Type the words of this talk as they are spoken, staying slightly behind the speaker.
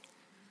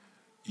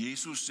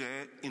Jesus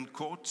sagde, en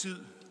kort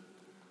tid,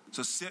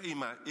 så ser I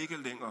mig ikke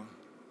længere.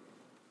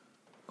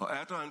 Og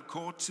er der en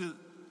kort tid,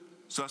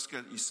 så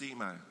skal I se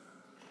mig.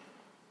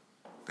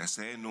 Der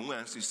sagde nogle af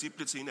hans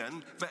disciple til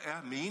hinanden, hvad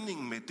er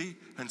meningen med det,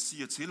 han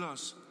siger til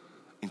os?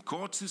 En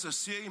kort tid, så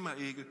ser I mig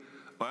ikke.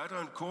 Og er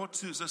der en kort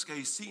tid, så skal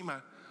I se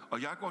mig,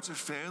 og jeg går til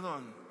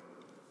faderen.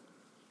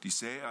 De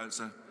sagde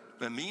altså,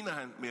 hvad mener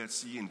han med at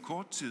sige en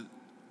kort tid?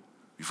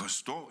 Vi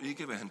forstår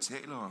ikke, hvad han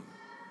taler om.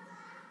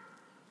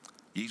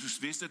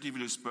 Jesus vidste, at de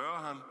ville spørge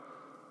ham,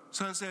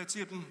 så han sagde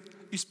til dem,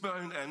 I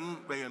spørger hinanden,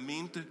 hvad jeg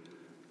mente,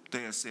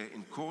 da jeg sagde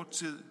en kort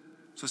tid,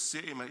 så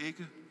ser I mig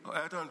ikke, og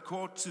er der en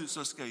kort tid,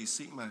 så skal I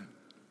se mig.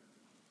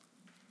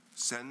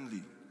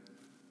 Sandelig,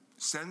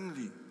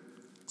 sandelig,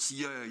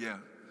 siger jeg jer,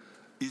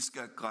 I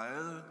skal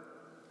græde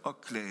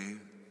og klage,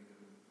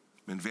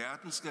 men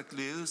verden skal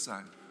glæde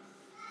sig.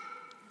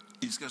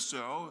 I skal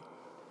sørge,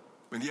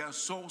 men jeres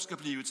sorg skal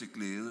blive til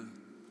glæde.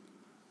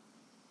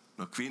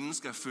 Når kvinden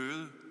skal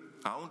føde,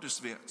 har hun det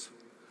svært,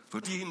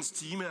 fordi hendes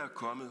time er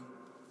kommet.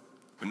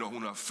 Men når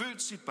hun har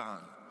født sit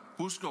barn,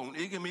 husker hun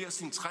ikke mere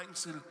sin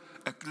trængsel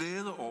af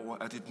glæde over,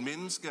 at et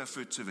menneske er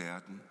født til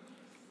verden.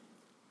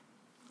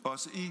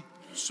 Også I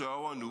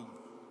sørger nu,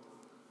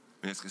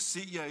 men jeg skal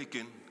se jer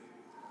igen,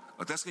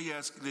 og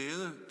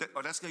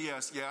der skal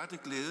jeres hjerte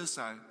glæde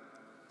sig,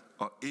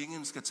 og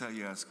ingen skal tage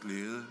jeres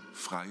glæde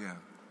fra jer.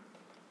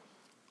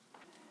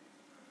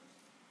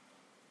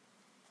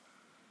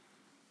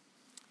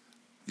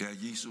 Ja,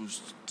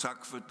 Jesus,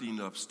 tak for din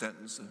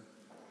opstandelse.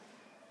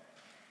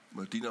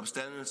 Må din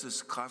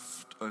opstandelses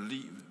kraft og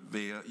liv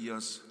være i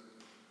os.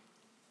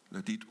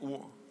 Lad dit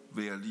ord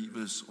være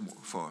livets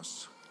ord for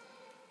os.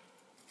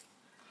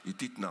 I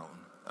dit navn.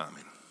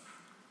 Amen.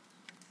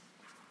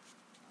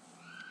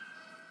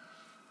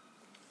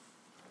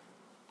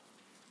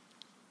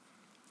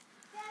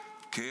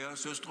 Kære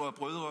søstre og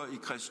brødre i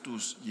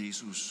Kristus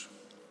Jesus.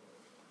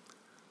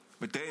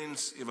 Med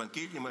dagens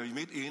evangelium er vi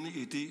midt inde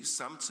i de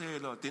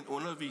samtaler og den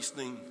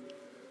undervisning,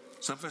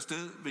 som fandt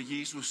sted ved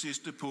Jesus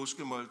sidste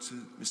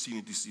påskemåltid med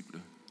sine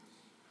disciple.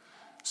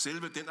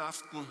 Selve den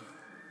aften,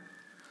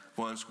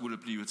 hvor han skulle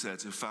blive taget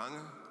til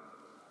fange,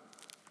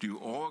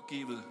 blive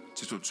overgivet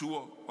til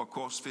tortur og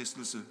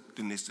korsfæstelse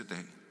den næste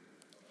dag.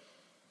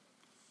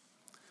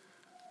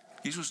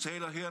 Jesus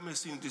taler her med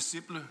sine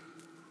disciple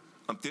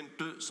om den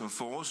død, som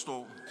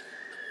forestår,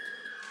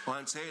 og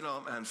han taler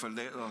om, at han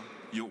forlader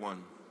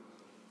jorden.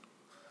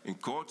 En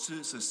kort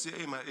tid, så ser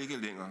I mig ikke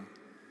længere.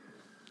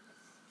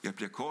 Jeg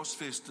bliver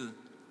korsfæstet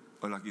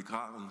og lagt i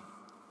graven.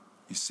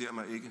 I ser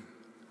mig ikke.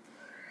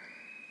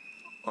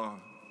 Og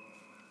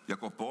jeg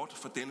går bort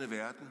fra denne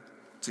verden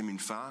til min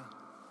far,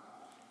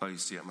 og I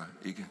ser mig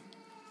ikke.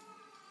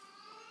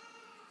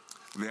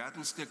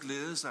 Verden skal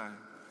glæde sig,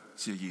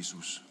 siger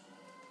Jesus.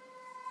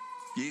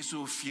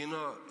 Jesu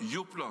fjender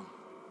jubler.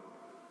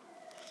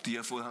 De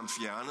har fået ham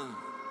fjernet.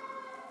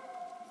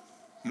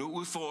 Nu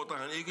udfordrer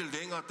han ikke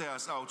længere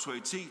deres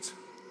autoritet.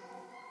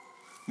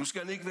 Nu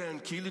skal han ikke være en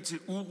kilde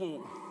til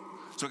uro,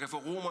 som kan få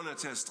romerne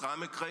til at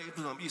stramme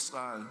grebet om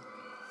Israel.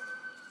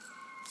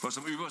 For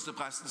som øverste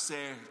præsten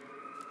sagde,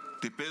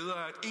 det er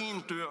bedre, at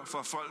en dør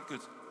for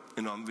folket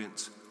end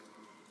omvendt.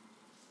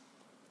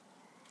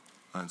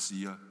 Og han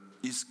siger,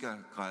 I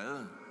skal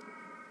græde.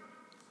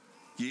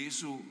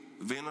 Jesu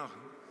venner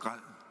græd.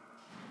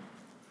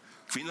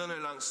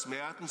 Kvinderne langs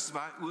smertens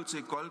vej ud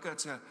til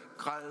Golgata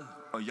græd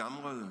og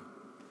jamrede.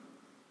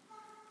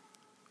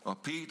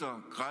 Og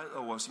Peter græd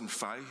over sin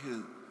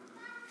fejhed,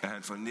 at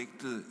han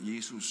fornægtede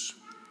Jesus.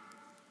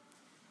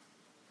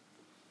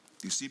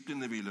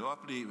 Disciplene ville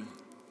opleve,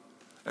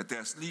 at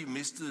deres liv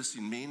mistede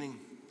sin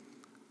mening.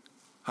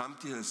 Ham,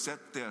 de havde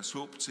sat deres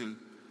håb til,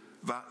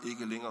 var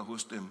ikke længere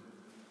hos dem.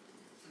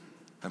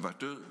 Han var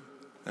død,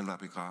 han var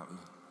begravet.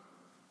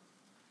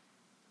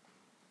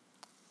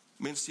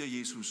 Men, siger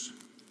Jesus,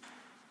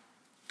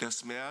 deres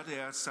smerte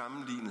er at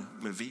sammenligne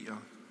med vejer.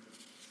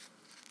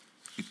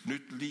 Et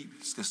nyt liv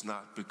skal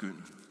snart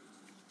begynde.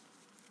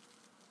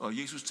 Og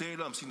Jesus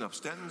taler om sin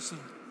opstandelse,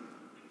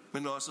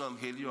 men også om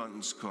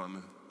Helligåndens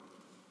komme.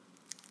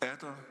 Er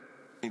der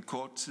en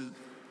kort tid,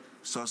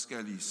 så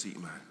skal I se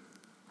mig.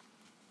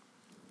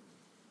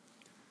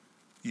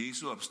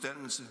 Jesu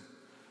opstandelse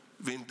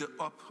vendte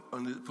op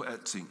og ned på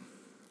alting,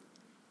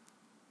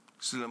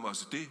 selvom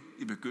også det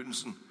i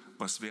begyndelsen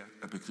var svært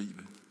at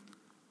begribe.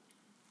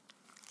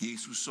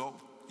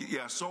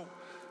 Jeres sorg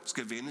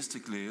skal vendes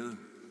til glæde.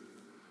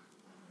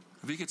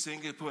 Vi kan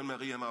tænke på en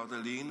Maria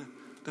Magdalene,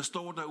 der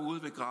står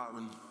derude ved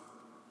graven.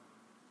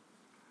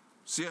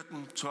 Ser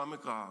den tomme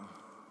grav.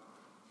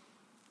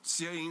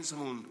 Ser en, som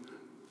hun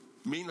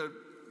mener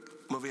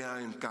må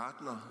være en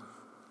gartner.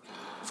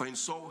 For hendes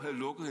sorg havde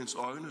lukket hendes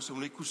øjne, så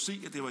hun ikke kunne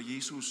se, at det var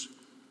Jesus,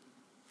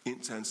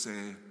 indtil han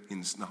sagde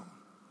hendes navn.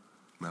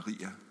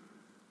 Maria.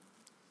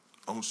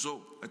 Og hun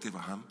så, at det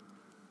var ham.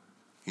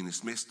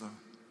 Hendes mester.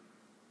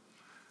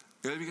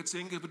 Eller vi kan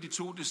tænke på de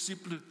 2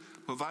 disciple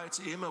på vej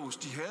til Emmaus.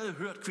 De havde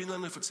hørt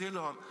kvinderne fortælle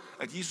om,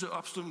 at Jesus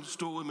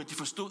opstod, men de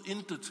forstod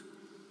intet.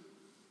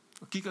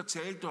 Og gik og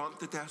talte om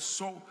det, deres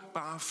sorg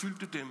bare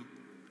fyldte dem.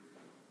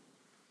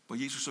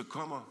 hvor Jesus så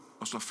kommer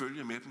og slår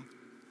følge med dem,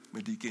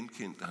 men de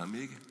genkendte ham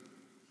ikke.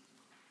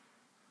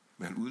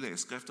 Men han udlagde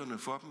skrifterne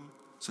for dem,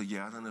 så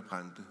hjerterne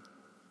brændte.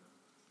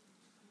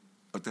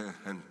 Og da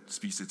han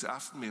spiste til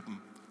aften med dem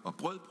og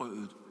brød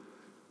brødet,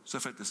 så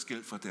faldt der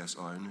skæld fra deres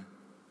øjne.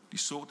 De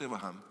så, det var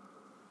ham.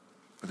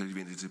 Og da de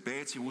vendte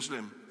tilbage til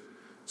Jerusalem,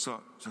 så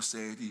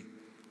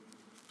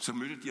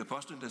mødte de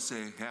apostlene, der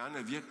sagde, Herren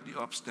er virkelig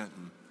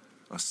opstanden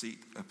og set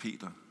af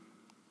Peter.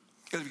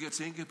 Eller vi kan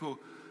tænke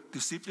på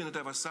disciplene,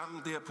 der var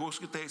sammen der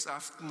påskedags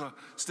aften og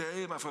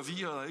stadig var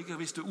forvirret og ikke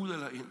vidste ud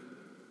eller ind.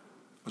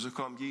 Og så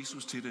kom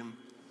Jesus til dem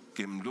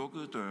gennem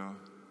lukkede døre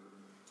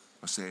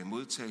og sagde,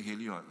 modtag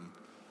Helligånden.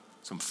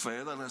 Som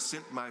faderen har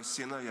sendt mig,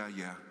 sender jeg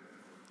jer.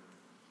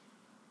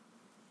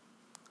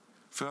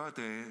 40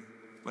 dage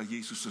var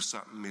Jesus så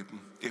sammen med dem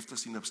efter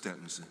sin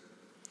opstandelse.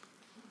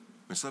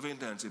 Men så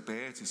vendte han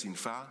tilbage til sin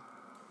far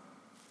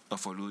og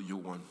forlod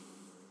jorden.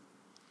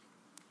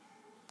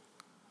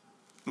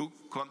 Nu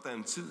kom der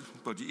en tid,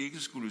 hvor de ikke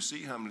skulle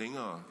se ham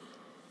længere.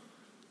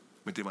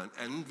 Men det var en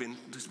anden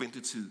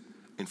ventetid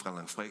end fra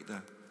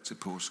langfredag til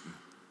påske.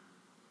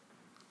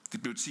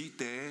 Det blev 10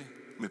 dage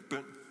med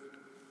bøn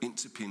ind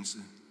til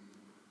pinse.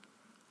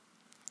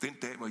 Den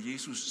dag, hvor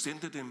Jesus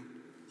sendte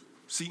dem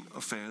sin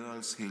og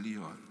faderens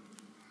Helligånd,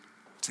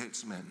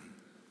 talsmanden.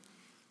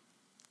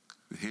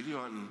 Ved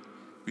Helligånden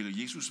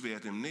ville Jesus være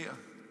dem nær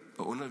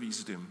og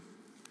undervise dem,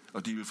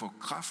 og de ville få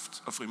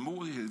kraft og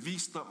frimodighed,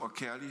 visdom og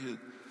kærlighed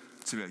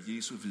til at være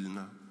Jesu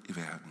vidner i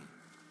verden.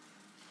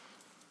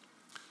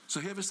 Så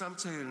her ved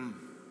samtalen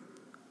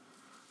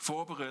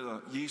forbereder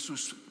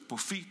Jesus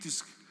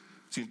profetisk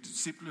sine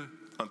disciple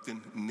om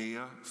den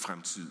nære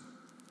fremtid.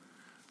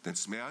 Den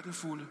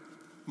smertefulde,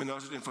 men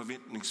også den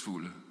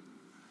forventningsfulde.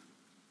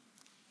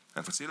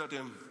 Han fortæller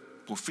dem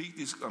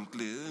profetisk om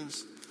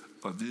glædens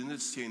og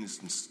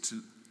vidnetjenestens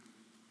tid.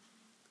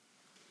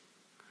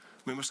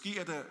 Men måske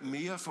er der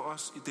mere for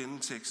os i denne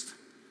tekst,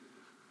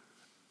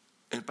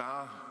 end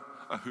bare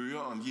at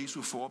høre om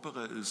Jesu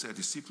forberedelse af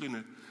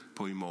disciplene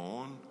på i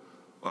morgen,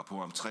 og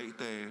på om 3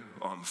 dage,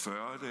 og om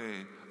 40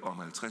 dage, og om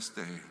 50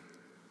 dage.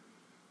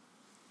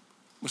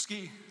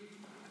 Måske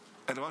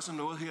er der også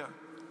noget her,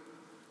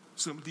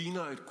 som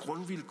ligner et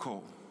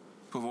grundvilkår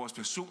på vores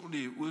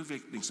personlige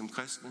udvikling som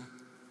kristne,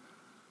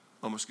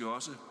 og måske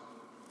også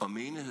om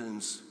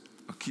menighedens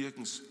og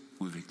kirkens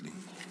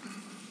udvikling.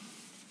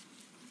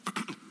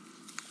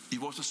 I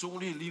vores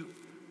personlige liv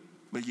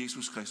med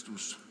Jesus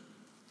Kristus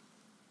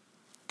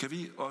kan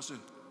vi også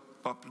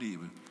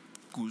opleve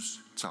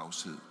Guds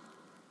tavshed.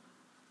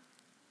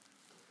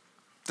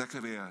 Der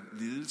kan være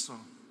lidelser,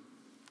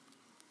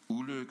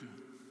 ulykke,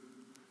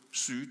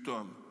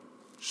 sygdom,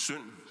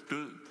 synd,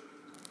 død,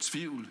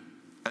 tvivl,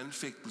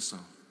 anfægtelser.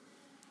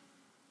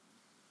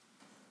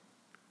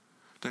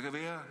 Der kan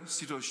være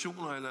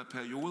situationer eller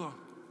perioder,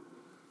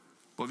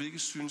 hvor vi ikke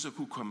synes at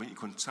kunne komme i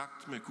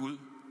kontakt med Gud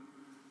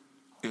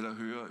eller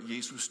høre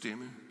Jesus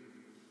stemme.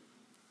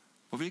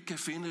 Hvor vi ikke kan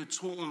finde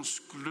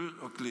troens glød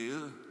og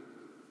glæde.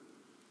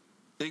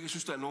 Ikke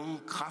synes, der er nogen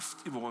kraft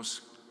i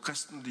vores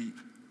kristenliv.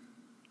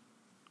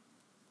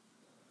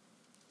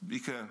 Vi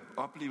kan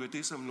opleve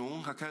det, som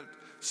nogen har kaldt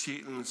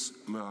sjælens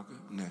mørke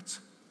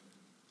nat.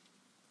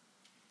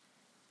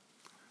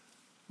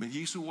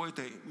 Men Jesu ord i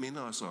dag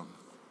minder os om,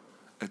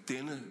 at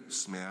denne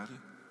smerte,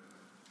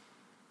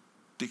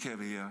 det kan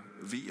være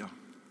vejer,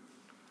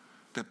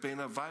 der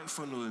baner vej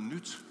for noget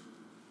nyt.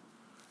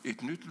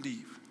 Et nyt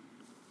liv,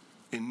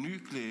 en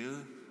ny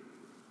glæde,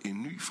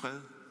 en ny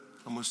fred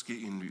og måske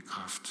en ny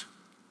kraft.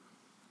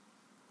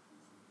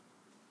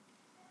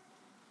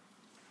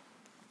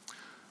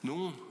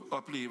 Nogle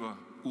oplever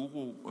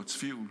uro og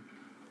tvivl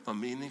og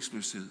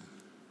meningsløshed,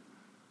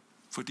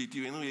 fordi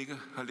de endnu ikke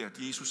har lært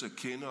Jesus at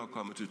kende og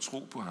komme til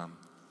tro på ham.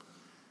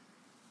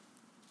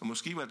 Og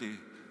måske var det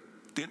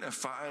den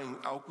erfaring,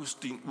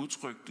 Augustin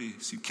udtrykte i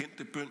sin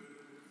kendte bøn,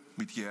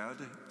 mit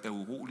hjerte er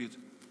uroligt,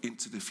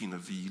 indtil det finder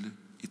hvile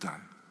i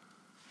dig.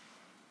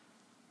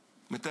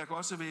 Men der kan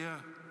også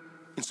være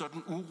en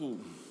sådan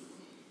uro,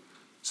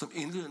 som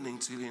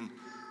indledning til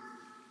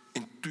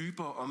en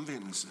dybere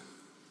omvendelse.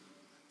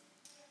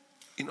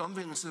 En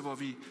omvendelse, hvor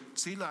vi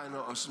tilegner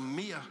os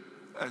mere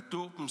af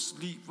dåbens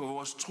liv, hvor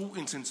vores tro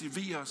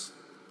intensiveres,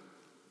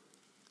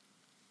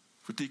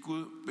 fordi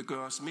Gud vil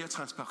gøre os mere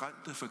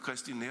transparente for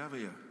Kristi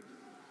nærvær.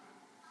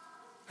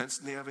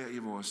 Hans nærvær i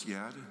vores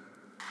hjerte.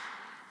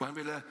 Hvor han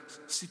vil lade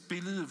sit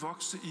billede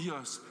vokse i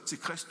os til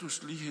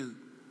Kristus lighed.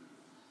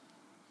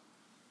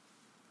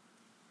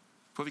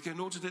 For vi kan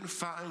nå til den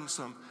erfaring,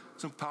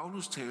 som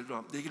Paulus talte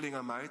om. Det er ikke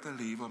længere mig, der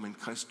lever, men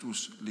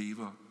Kristus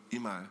lever i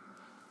mig.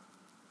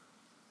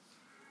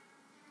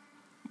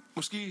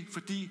 Måske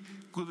fordi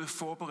Gud vil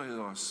forberede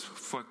os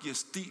for at give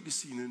os del i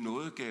sine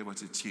nådegaver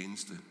til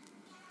tjeneste.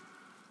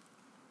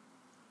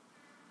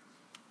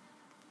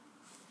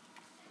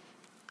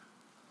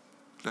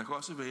 Der kan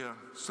også være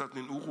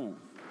sådan en uro,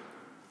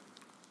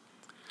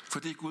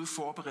 fordi Gud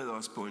forbereder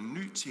os på en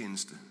ny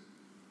tjeneste.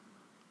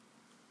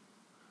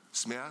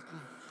 Smerten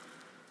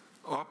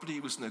og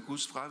oplevelsen af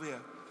Guds fravær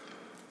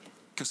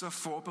kan så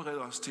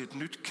forberede os til et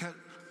nyt kald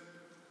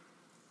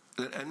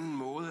eller en anden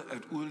måde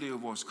at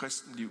udleve vores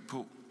kristenliv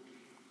på.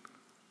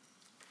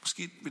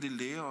 Måske vil det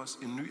lære os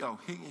en ny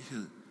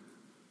afhængighed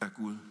af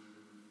Gud.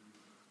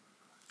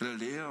 Eller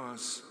lære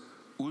os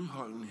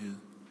udholdenhed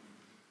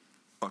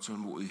og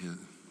tålmodighed.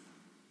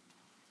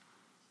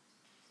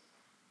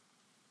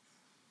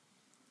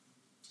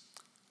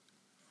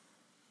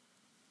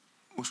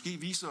 Måske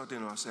viser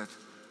den os, at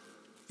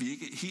vi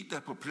ikke helt er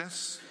på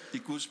plads i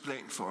Guds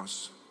plan for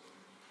os.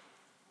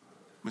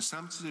 Men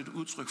samtidig et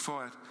udtryk for,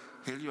 at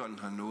Helligånden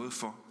har noget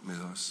for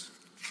med os.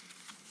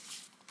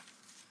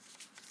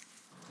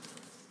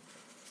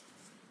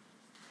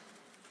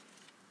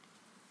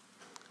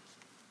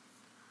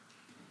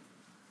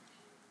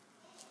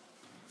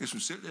 Jeg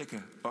synes selv, jeg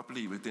kan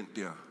opleve den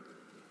der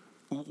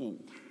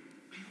uro,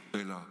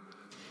 eller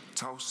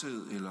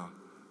tavshed, eller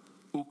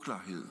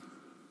uklarhed.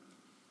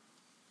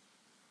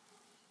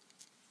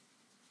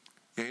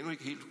 Jeg er endnu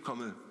ikke helt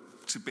kommet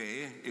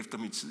tilbage efter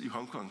min tid i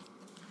Hongkong.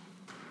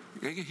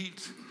 Jeg kan ikke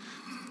helt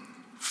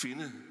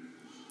finde,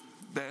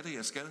 hvad er det,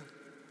 jeg skal?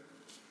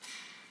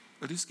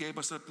 Og det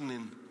skaber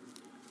sådan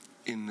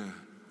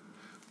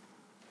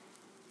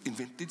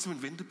det er som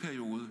en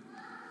venteperiode,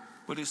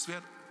 hvor det er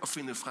svært at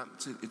finde frem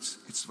til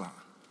et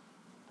svar.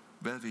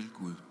 Hvad vil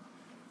Gud?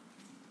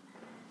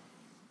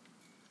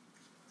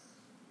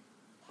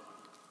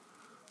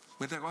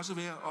 Men der kan også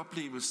være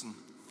oplevelsen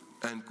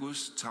af en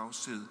Guds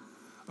tavshed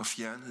og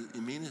fjernhed i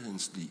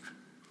menighedens liv.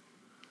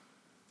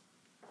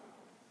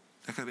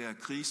 Der kan være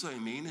kriser i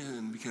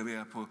menigheden. Vi kan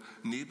være på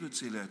nippet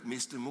til at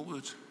miste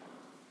modet.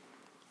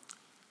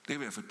 Det kan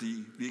være,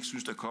 fordi vi ikke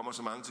synes, der kommer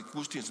så mange til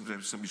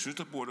gudstjenesten, som vi synes,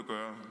 der burde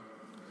gøre.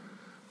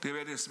 Det kan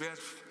være, det er svært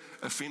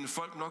at finde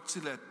folk nok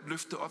til at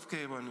løfte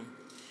opgaverne.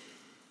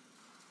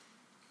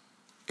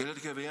 Eller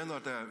det kan være, når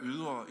der er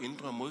ydre og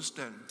indre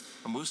modstand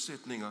og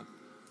modsætninger,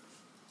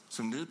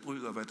 som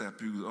nedbryder, hvad der er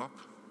bygget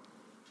op.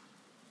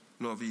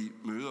 Når vi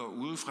møder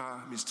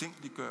udefra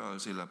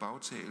mistænkeliggørelse eller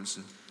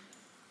bagtagelse,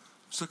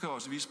 så kan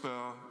også vi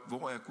spørge,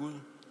 hvor er Gud?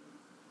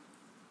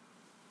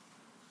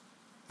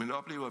 Men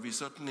oplever vi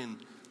sådan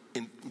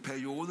en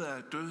periode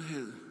af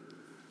dødhed,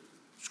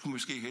 skulle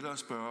måske hellere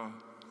spørge,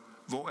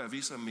 hvor er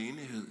vi som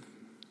menighed,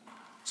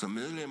 som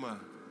medlemmer,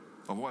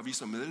 og hvor er vi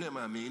som medlemmer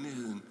af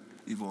menigheden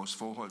i vores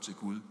forhold til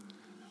Gud?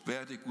 Hvad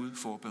er det, Gud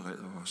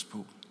forbereder os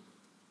på?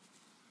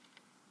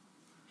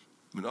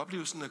 Men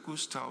oplevelsen af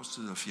Guds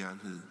tavshed og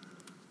fjernhed,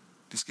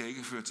 det skal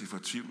ikke føre til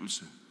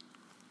fortvivlelse.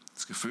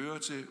 Det skal føre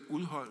til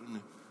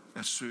udholdende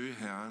at søge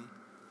Herren,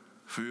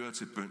 føre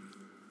til bøn.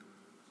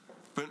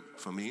 Bøn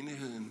for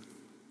menigheden,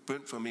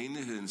 bøn for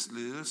menighedens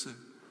ledelse,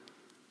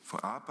 for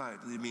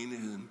arbejdet i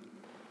menigheden,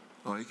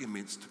 og ikke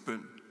mindst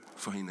bøn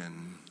for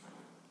hinanden.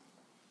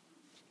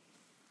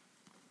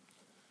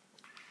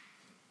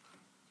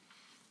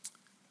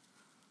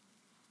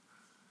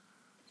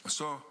 Og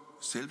så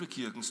selve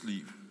kirkens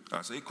liv.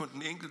 Altså ikke kun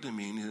den enkelte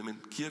menighed,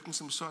 men kirken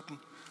som sådan.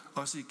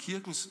 Også i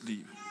kirkens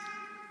liv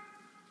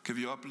kan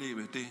vi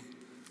opleve det,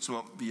 som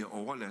om vi er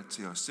overladt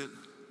til os selv,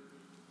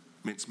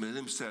 mens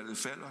medlemstallet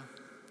falder.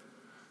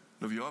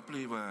 Når vi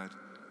oplever, at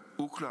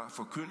uklar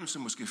forkyndelse,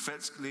 måske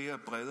falsk lære,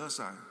 breder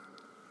sig,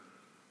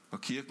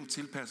 og kirken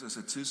tilpasser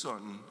sig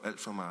tidsånden alt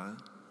for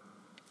meget.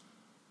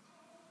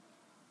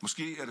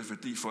 Måske er det,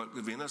 fordi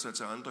folket vender sig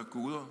til andre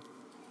guder.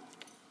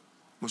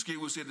 Måske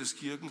udsættes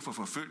kirken for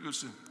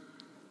forfølgelse,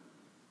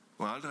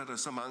 og aldrig har der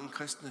så mange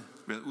kristne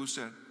været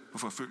udsat for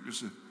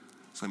forfølgelse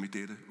som i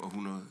dette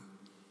århundrede.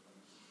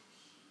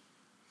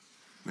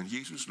 Men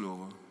Jesus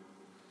lover,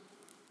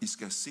 I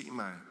skal se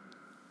mig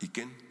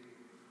igen.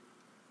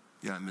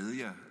 Jeg er med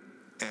jer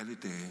alle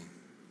dage.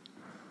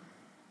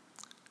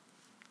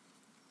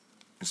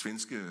 Den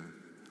svenske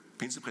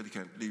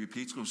pinseprædikant Levi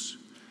Petrus,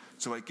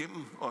 som var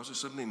igennem også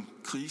sådan en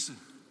krise,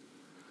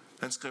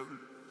 han skrev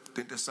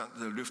den der sang, der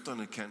hedder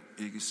Løfterne kan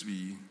ikke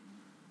svige.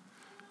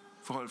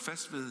 For hold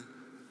fast ved,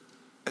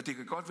 at det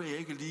kan godt være, at jeg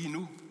ikke lige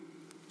nu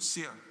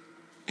ser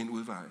en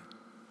udvej,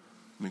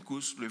 men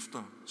Guds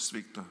løfter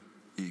svigter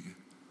ikke.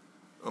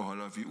 Og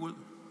holder vi ud,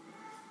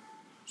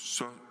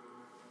 så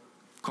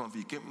kommer vi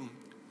igennem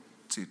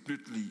til et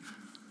nyt liv.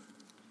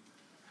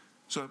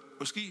 Så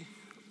måske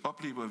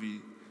oplever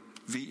vi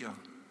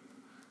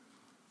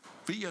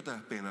vejer, der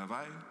baner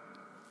vej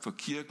for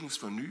kirkens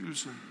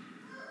fornyelse,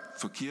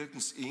 for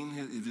kirkens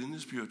enhed i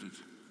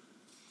vidnesbyrdet.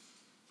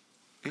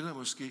 Eller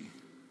måske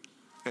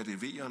er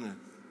det vejerne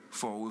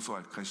forud for,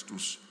 at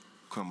Kristus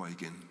kommer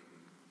igen.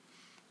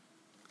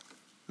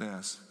 Lad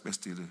os være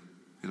stille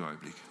et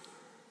øjeblik.